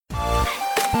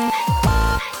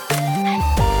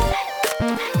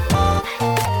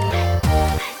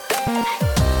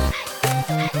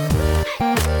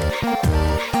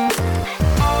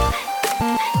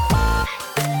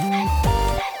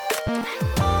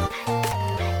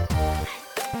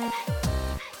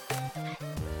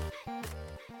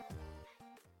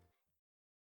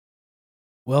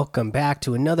Welcome back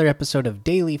to another episode of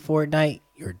Daily Fortnite,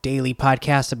 your daily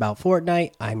podcast about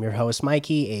Fortnite. I'm your host,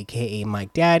 Mikey, aka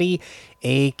Mike Daddy,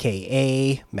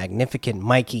 aka Magnificent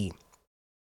Mikey.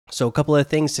 So, a couple of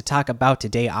things to talk about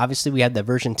today. Obviously, we had the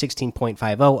version 16.50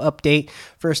 update.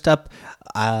 First up,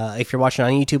 if you're watching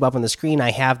on YouTube, up on the screen,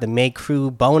 I have the Make Crew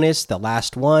bonus, the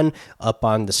last one, up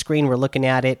on the screen. We're looking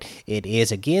at it. It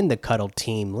is, again, the Cuddle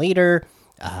Team Leader.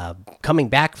 Coming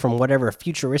back from whatever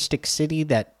futuristic city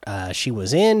that she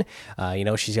was in.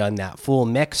 She's got that full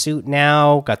mech suit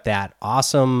now, got that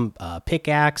awesome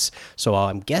pickaxe. So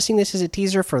I'm guessing this is a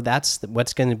teaser for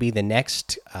what's going to be the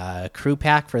next crew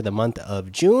pack for the month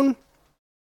of June.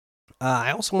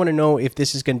 I also want to know if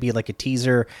this is going to be like a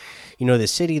teaser. The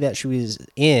city that she was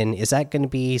in, is that going to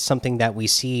be something that we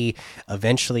see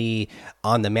eventually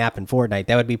on the map in Fortnite?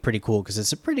 That would be pretty cool because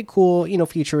it's a pretty cool,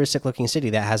 futuristic looking city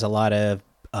that has a lot of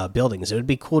buildings. It would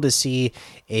be cool to see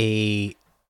a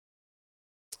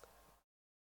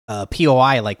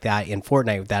POI like that in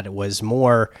Fortnite, that it was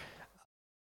more,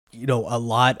 a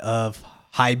lot of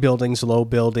high buildings, low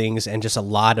buildings, and just a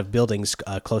lot of buildings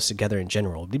close together in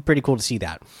general. It'd be pretty cool to see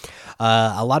that.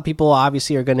 A lot of people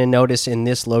obviously are going to notice in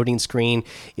this loading screen,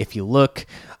 if you look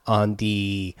on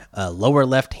the lower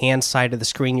left hand side of the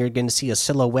screen, you're going to see a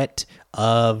silhouette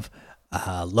of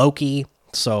Loki.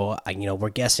 So, we're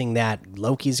guessing that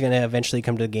Loki's going to eventually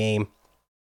come to the game.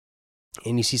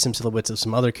 And you see some silhouettes of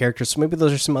some other characters. So maybe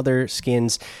those are some other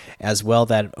skins as well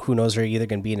that, who knows, are either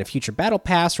going to be in a future battle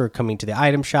pass or coming to the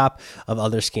item shop of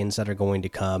other skins that are going to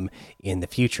come in the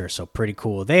future. So pretty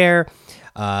cool there.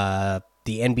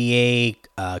 The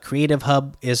NBA Creative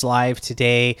Hub is live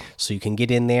today, so you can get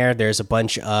in there. There's a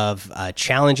bunch of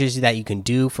challenges that you can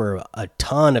do for a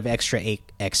ton of extra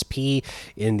XP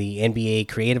in the NBA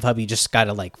Creative Hub. You just got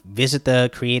to visit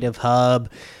the Creative Hub,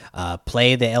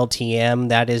 play the LTM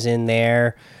that is in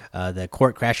there, the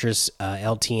Court Crashers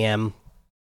LTM,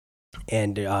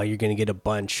 and you're going to get a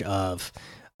bunch of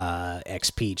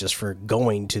XP just for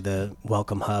going to the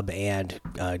Welcome Hub and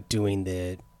doing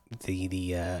the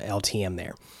LTM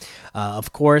there.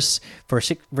 Of course, for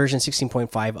version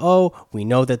 16.50, we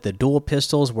know that the dual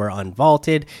pistols were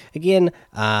unvaulted. Again,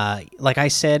 like I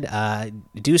said,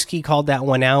 Dusky called that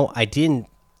one out. I didn't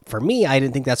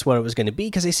think that's what it was going to be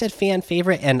because they said fan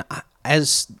favorite. And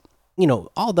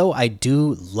although I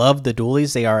do love the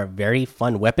dualies, they are a very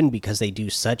fun weapon because they do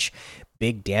such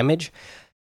big damage.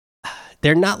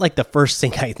 They're not like the first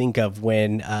thing I think of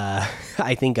when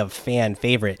I think of fan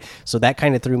favorite. So that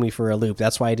kind of threw me for a loop.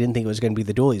 That's why I didn't think it was going to be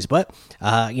the dualies. But,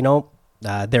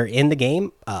 they're in the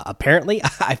game. Apparently,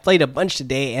 I've played a bunch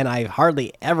today and I've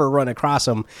hardly ever run across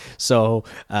them. So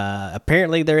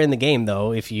apparently they're in the game,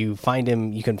 though. If you find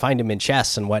him, you can find him in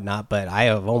chests and whatnot. But I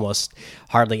have almost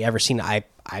hardly ever seen.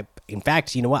 In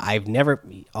fact, you know what? I've never,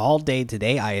 all day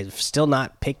today, I have still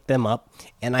not picked them up,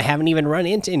 and I haven't even run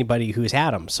into anybody who's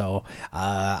had them. So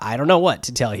I don't know what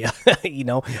to tell you.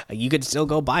 You could still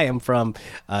go buy them from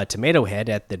Tomato Head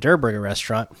at the Durburger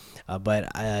restaurant,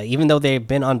 but even though they've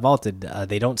been unvaulted,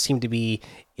 they don't seem to be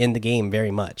in the game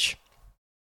very much.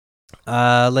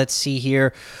 Let's see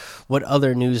here. What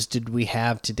other news did we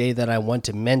have today that I want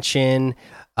to mention?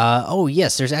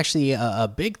 Yes, there's actually a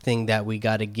big thing that we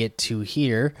got to get to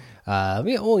here.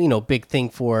 Big thing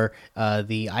for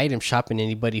the item shop and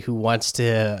anybody who wants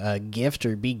to gift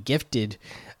or be gifted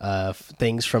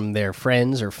things from their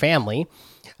friends or family.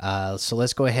 So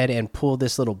let's go ahead and pull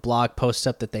this little blog post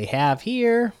up that they have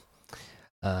here.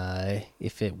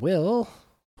 If it will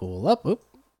pull up. Oop.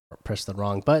 Press the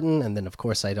wrong button, and then of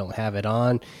course I don't have it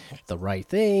on the right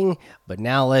thing. But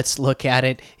now let's look at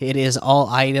it. It is all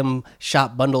item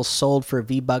shop bundles sold for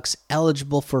V-Bucks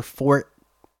eligible for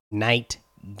Fortnite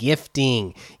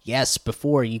gifting. Yes,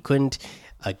 before you couldn't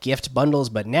gift bundles,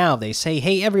 but now they say,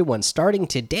 hey everyone, starting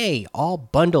today, all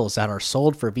bundles that are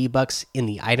sold for V-Bucks in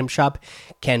the item shop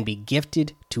can be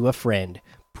gifted to a friend.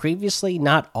 Previously,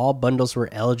 not all bundles were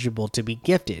eligible to be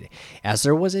gifted, as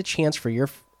there was a chance your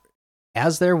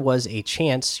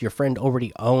friend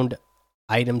already owned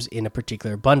items in a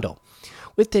particular bundle.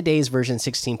 With today's version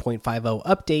 16.50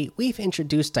 update, we've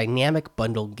introduced dynamic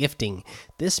bundle gifting.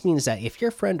 This means that if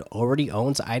your friend already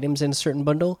owns items in a certain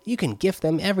bundle, you can gift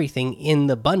them everything in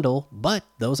the bundle but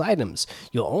those items.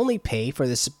 You'll only pay for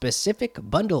the specific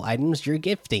bundle items you're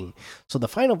gifting, so the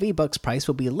final V-Bucks price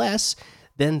will be less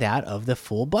than that of the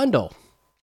full bundle.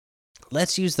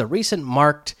 Let's use the recent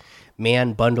Marked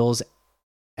Man bundles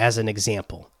as an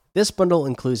example. This bundle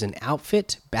includes an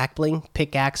outfit, backbling,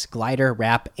 pickaxe, glider,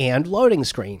 wrap, and loading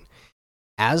screen.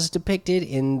 As depicted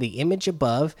in the image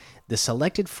above, the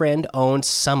selected friend owns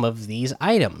some of these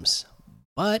items,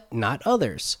 but not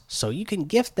others. So you can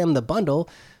gift them the bundle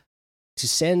to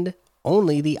send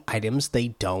only the items they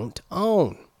don't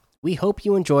own. We hope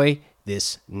you enjoy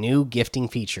this new gifting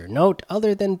feature. Note,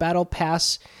 other than Battle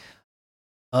Pass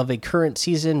of a current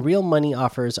season, real money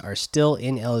offers are still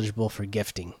ineligible for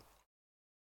gifting.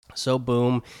 So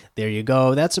boom, there you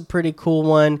go. That's a pretty cool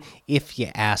one if you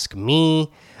ask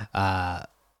me. Now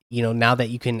that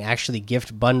you can actually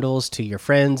gift bundles to your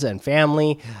friends and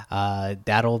family,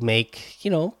 that'll make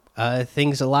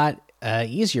things a lot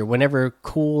easier. Whenever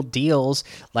cool deals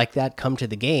like that come to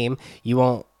the game, you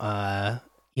won't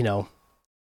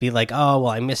be like, oh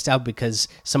well, I missed out because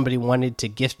somebody wanted to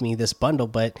gift me this bundle,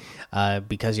 but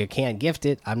because you can't gift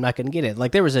it, I'm not going to get it.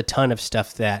 Like there was a ton of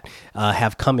stuff that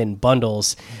have come in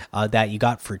bundles that you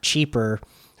got for cheaper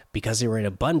because they were in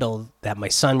a bundle that my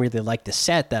son really liked the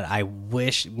set, that I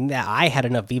wish that I had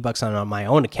enough V-Bucks on my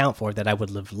own account for, that I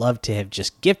would have loved to have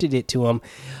just gifted it to him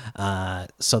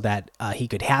so that he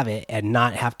could have it and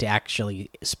not have to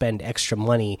actually spend extra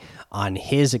money on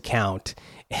his account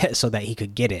so that he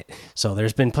could get it. So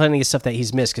there's been plenty of stuff that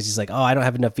he's missed because he's like, oh, I don't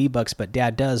have enough V-Bucks, but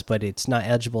dad does, but it's not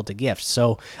eligible to gift.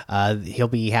 So he'll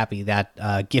be happy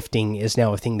that gifting is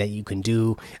now a thing that you can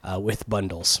do with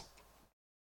bundles.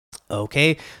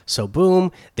 Okay, so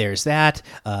boom, there's that.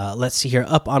 Let's see here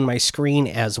up on my screen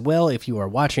as well. If you are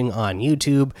watching on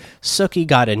YouTube, Suki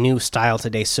got a new style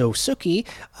today. So Suki,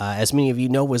 as many of you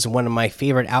know, was one of my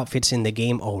favorite outfits in the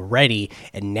game already,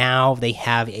 and now they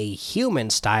have a human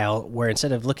style where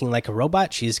instead of looking like a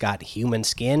robot, she's got human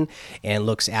skin and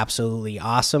looks absolutely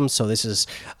awesome. So this is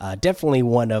definitely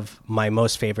one of my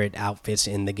most favorite outfits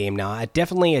in the game now.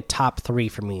 Definitely a top 3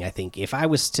 for me, I think. If I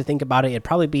was to think about it, it'd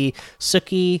probably be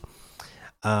Suki,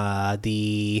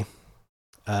 the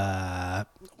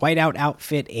whiteout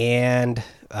outfit, and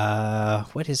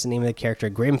what is the name of the character?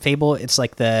 Grim Fable. It's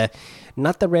like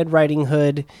not the Red Riding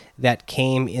Hood that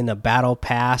came in the battle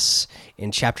pass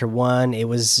in chapter 1. It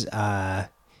was the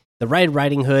Red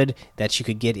Riding Hood that you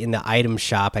could get in the item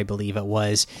shop, I believe it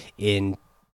was in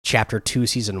chapter 2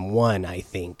 season 1, I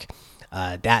think.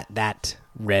 That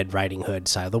Red Riding Hood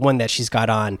style, the one that she's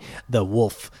got on the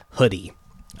wolf hoodie.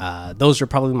 Those are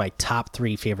probably my top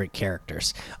 3 favorite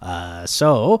characters.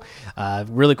 So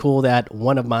really cool that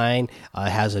one of mine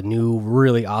has a new,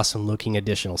 really awesome looking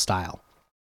additional style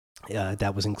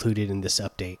that was included in this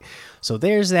update. So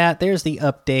there's that. There's the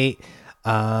update.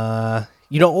 And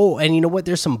you know what?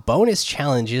 There's some bonus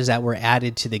challenges that were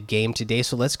added to the game today.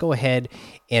 So let's go ahead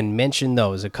and mention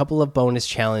those. A couple of bonus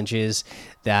challenges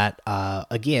that,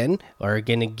 again, are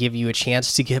going to give you a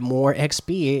chance to get more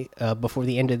XP before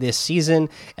the end of this season.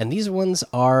 And these ones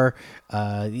are,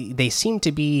 they seem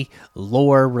to be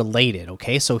lore related.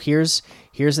 Okay, so here's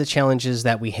the challenges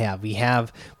that we have. We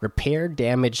have repair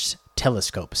damaged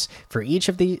telescopes for each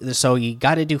of the. So you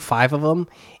got to do 5 of them,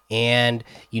 and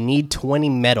you need 20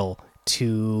 metal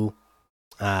to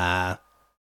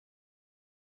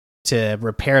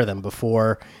repair them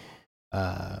before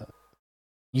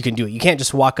you can do it. You can't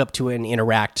just walk up to it and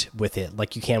interact with it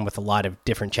like you can with a lot of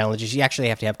different challenges. You actually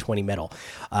have to have 20 metal.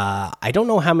 I don't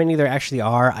know how many there actually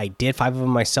are. I did 5 of them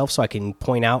myself, so I can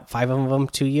point out 5 of them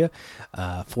to you,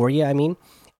 for you, I mean.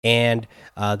 And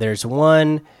there's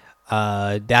one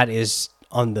that is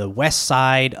on the west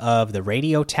side of the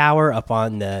radio tower up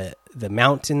on the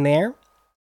mountain there.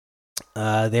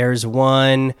 There's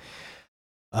one,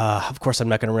 of course I'm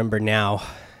not going to remember now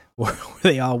where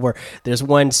they all were. There's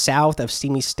one south of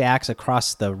Steamy Stacks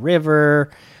across the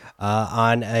river,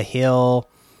 on a hill.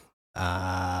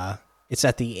 It's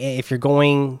at the, if you're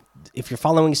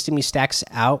following Steamy Stacks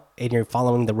out and you're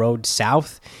following the road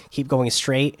south, keep going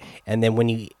straight, and then when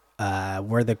you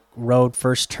where the road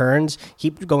first turns,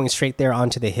 keep going straight there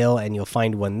onto the hill and you'll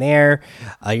find one there.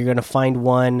 You're gonna find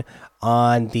one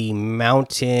on the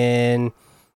mountain,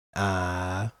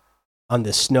 on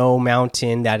the snow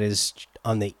mountain that is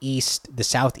on the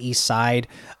southeast side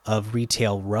of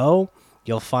Retail Row.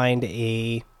 You'll find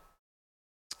a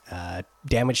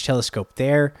damaged telescope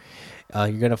there.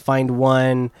 You're gonna find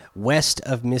one west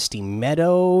of Misty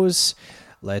Meadows.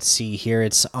 Let's see here.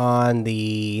 It's on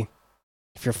the,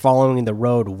 if you're following the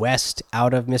road west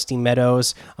out of Misty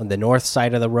Meadows, on the north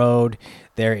side of the road,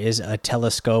 there is a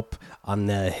telescope on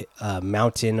the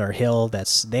mountain or hill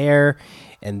that's there.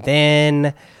 And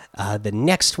then the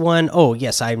next one, oh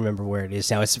yes, I remember where it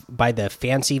is now. It's by the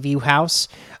Fancy View House.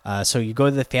 So you go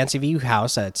to the Fancy View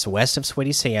House. It's west of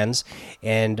Sweaty Sands,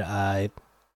 and on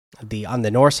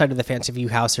the north side of the Fancy View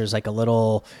House, there's like a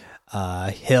little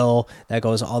hill that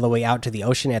goes all the way out to the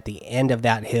ocean. At the end of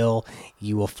that hill,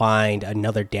 you will find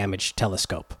another damaged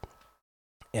telescope.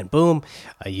 And boom,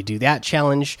 you do that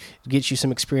challenge, gets you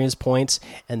some experience points.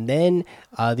 And then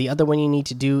the other one you need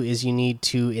to do is you need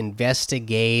to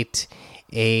investigate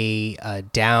a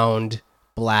downed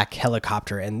black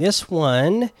helicopter. And this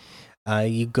one,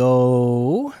 you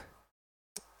go.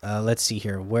 Let's see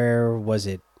here. Where was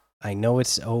it? I know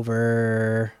it's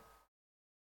over.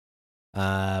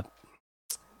 There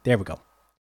we go.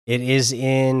 It is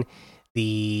in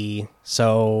the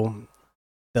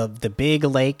the big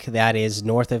lake that is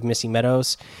north of Misty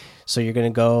Meadows. So you're gonna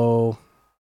go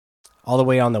all the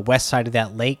way on the west side of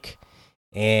that lake,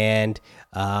 and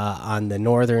on the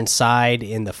northern side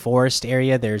in the forest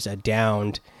area, there's a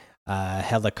downed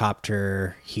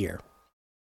helicopter here.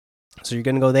 So you're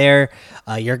gonna go there.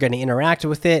 You're gonna interact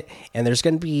with it, and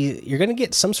you're gonna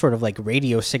get some sort of like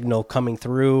radio signal coming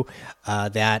through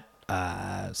that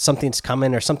something's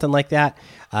coming or something like that.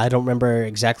 I don't remember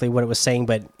exactly what it was saying,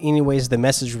 but anyways, the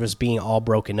message was being all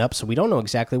broken up, so we don't know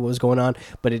exactly what was going on,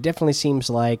 but it definitely seems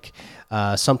like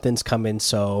something's coming.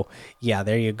 So yeah,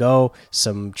 there you go.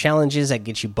 Some challenges that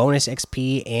get you bonus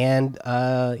XP, and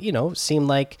seem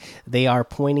like they are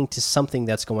pointing to something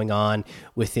that's going on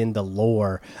within the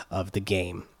lore of the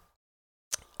game.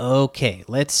 Okay,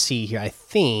 let's see here. I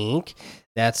think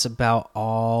that's about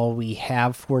all we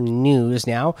have for news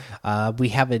now. We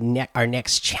have our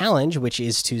next challenge, which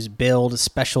is to build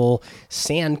special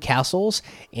sand castles.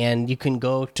 And you can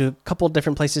go to a couple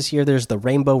different places here. There's the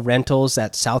Rainbow Rentals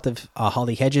that's south of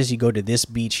Holly Hedges. You go to this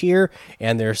beach here,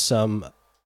 and there's some,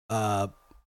 there's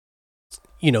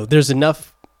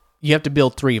enough. You have to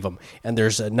build 3 of them, and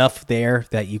there's enough there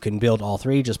that you can build all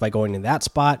 3 just by going to that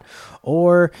spot.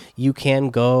 Or you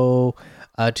can go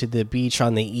to the beach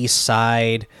on the east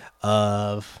side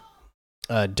of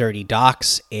Dirty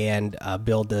Docks and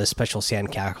build the special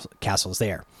sand castles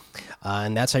there.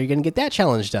 And that's how you're going to get that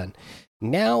challenge done.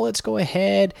 Now let's go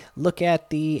ahead, look at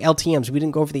the LTMs. We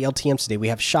didn't go over the LTMs today. We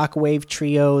have Shockwave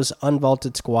Trios,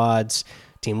 Unvaulted Squads,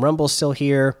 Team Rumble still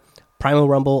here. Primal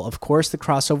Rumble, of course, the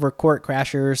crossover Court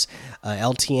Crashers.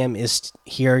 LTM is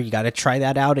here. You got to try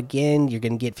that out again. You're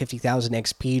going to get 50,000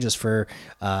 XP just for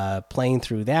playing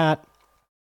through that.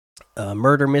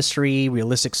 Murder Mystery,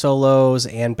 Realistic Solos,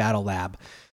 and Battle Lab.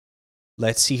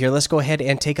 Let's see here. Let's go ahead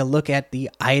and take a look at the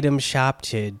item shop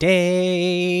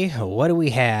today. What do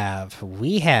we have?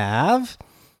 We have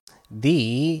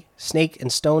the Snake and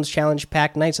Stones Challenge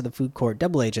Pack, Knights of the Food Court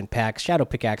Double Agent Pack, Shadow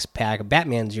Pickaxe Pack,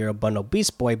 Batman Zero Bundle,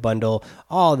 Beast Boy Bundle,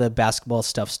 all the basketball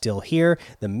stuff still here.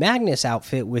 The Magnus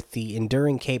outfit with the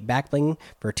Enduring Cape backbling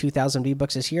for 2,000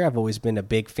 V-Bucks is here. I've always been a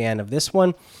big fan of this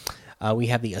one. We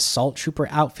have the Assault Trooper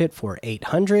outfit for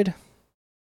 800. What's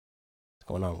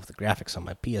going on with the graphics on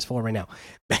my PS4 right now?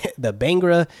 The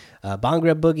Bangra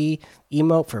Boogie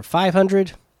emote for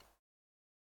 500.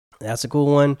 That's a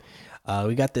cool one.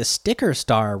 We got the Sticker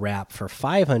Star wrap for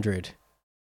 500.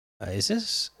 Is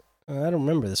this? I don't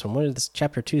remember this one. What is this?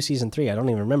 Chapter 2, Season 3. I don't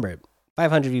even remember it.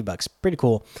 500 V-Bucks. Pretty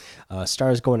cool.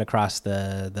 Stars going across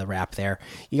the wrap there.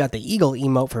 You got the Eagle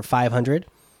emote for 500.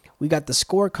 We got the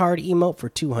Scorecard emote for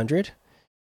 200.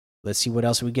 Let's see what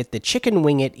else we get. The Chicken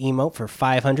Wing It emote for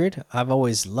 500. I've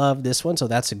always loved this one, so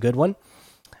that's a good one.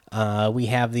 We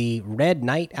have the Red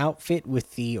Knight outfit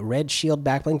with the Red Shield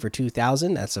backbling for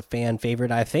 2,000. That's a fan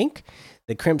favorite, I think.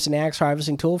 The Crimson Axe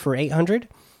harvesting tool for 800.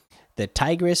 The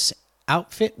Tigress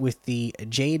outfit with the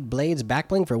Jade Blades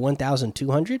backbling for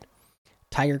 1,200.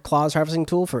 Tiger Claws harvesting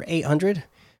tool for 800.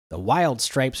 The Wild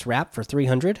Stripes wrap for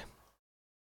 300.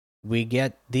 We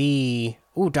get the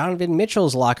Donovan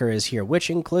Mitchell's locker is here,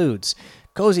 which includes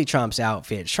Cozy Chomp's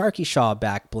outfit, Sharky Shaw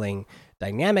back bling,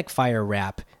 Dynamic Fire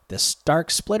wrap, the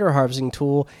Stark Splitter harvesting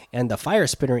tool, and the Fire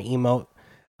Spinner emote.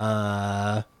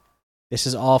 This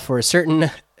is all for a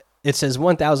certain. It says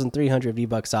 1,300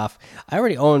 V-Bucks off. I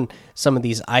already own some of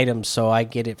these items, so I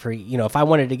get it for if I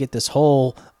wanted to get this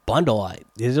whole bundle, it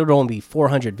would only be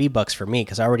 400 V-Bucks for me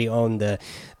because I already own the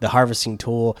harvesting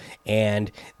tool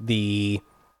and the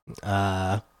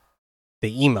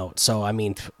emote. So I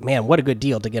mean, man, what a good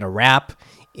deal to get a wrap,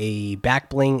 a back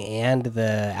bling, and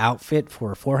the outfit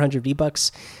for 400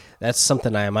 V-Bucks. That's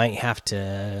something I might have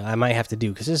to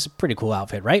do because this is a pretty cool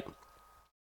outfit, right?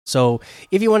 So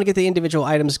if you want to get the individual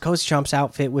items, Cozy Chomp's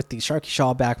outfit with the Sharky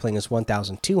Shaw backbling is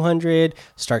 1,200.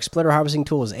 Stark Splitter harvesting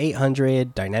tool is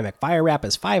 800. Dynamic Fire wrap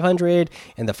is 500,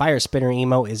 and the Fire Spinner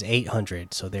emote is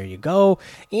 800. So there you go.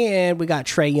 And we got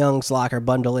Trey Young's locker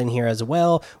bundle in here as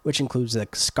well, which includes the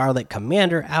Scarlet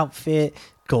Commander outfit,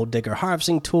 Gold Digger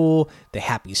harvesting tool, the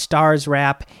Happy Stars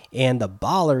wrap, and the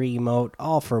Baller emote,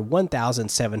 all for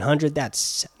 1,700.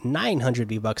 That's 900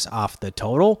 V-Bucks off the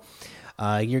total.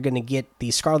 You're going to get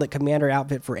the Scarlet Commander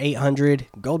outfit for 800,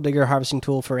 Gold Digger Harvesting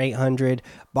Tool for 800,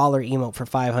 Baller Emote for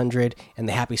 500, and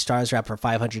the Happy Stars Wrap for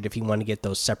 500 if you want to get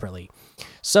those separately.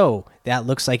 So that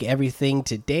looks like everything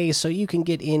today. So you can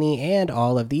get any and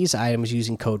all of these items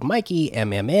using code Mikey,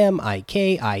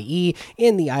 MMMIKIE,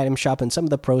 in the item shop, and some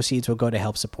of the proceeds will go to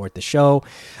help support the show.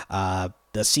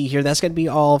 Let's see here. That's going to be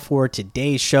all for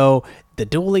today's show. The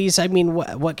Dualies, I mean,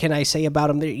 what can I say about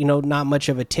them? They're, not much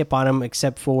of a tip on them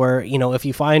except for, if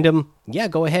you find them, yeah,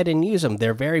 go ahead and use them.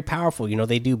 They're very powerful.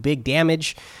 They do big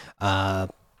damage.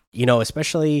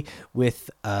 Especially with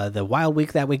the Wild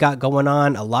Week that we got going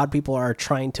on. A lot of people are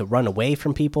trying to run away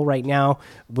from people right now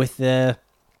with the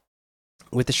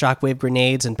shockwave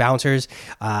grenades and bouncers.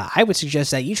 I would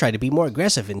suggest that you try to be more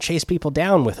aggressive and chase people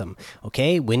down with them.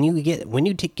 Okay, when you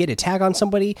get a tag on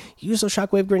somebody, use those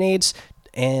shockwave grenades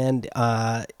and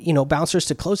bouncers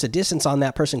to close the distance on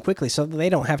that person quickly so that they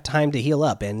don't have time to heal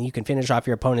up and you can finish off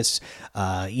your opponents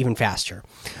even faster.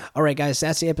 All right, guys,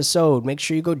 that's the episode. Make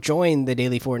sure you go join the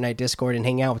Daily Fortnite Discord and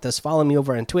hang out with us. Follow me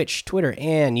over on Twitch, Twitter,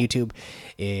 and YouTube.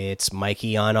 It's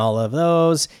Mikey on all of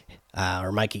those,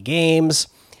 or Mikey Games.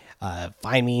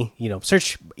 Find me,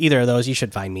 search either of those, you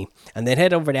should find me. And then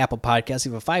head over to Apple Podcasts,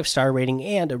 leave a 5-star rating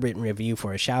and a written review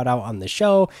for a shout out on the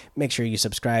show. Make sure you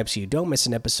subscribe so you don't miss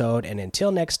an episode. And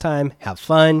until next time, have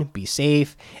fun, be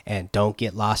safe, and don't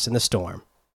get lost in the storm.